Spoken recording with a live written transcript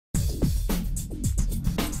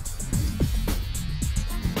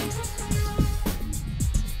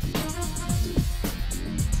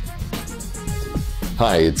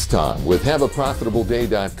Hi, it's Tom with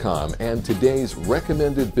HaveAProfitableDay.com and today's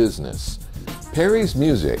recommended business. Perry's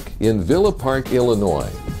Music in Villa Park,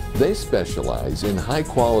 Illinois. They specialize in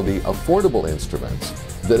high-quality, affordable instruments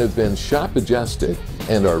that have been shop-adjusted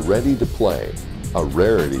and are ready to play, a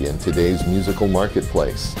rarity in today's musical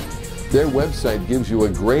marketplace. Their website gives you a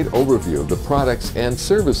great overview of the products and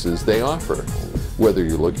services they offer, whether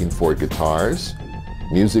you're looking for guitars,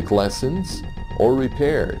 music lessons, or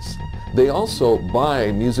repairs. They also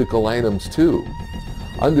buy musical items too.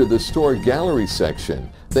 Under the store gallery section,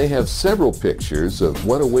 they have several pictures of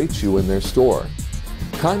what awaits you in their store.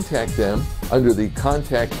 Contact them under the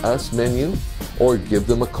Contact Us menu or give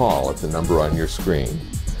them a call at the number on your screen.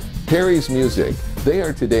 Perry's Music, they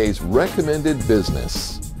are today's recommended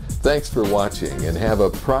business. Thanks for watching and have a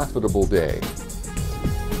profitable day.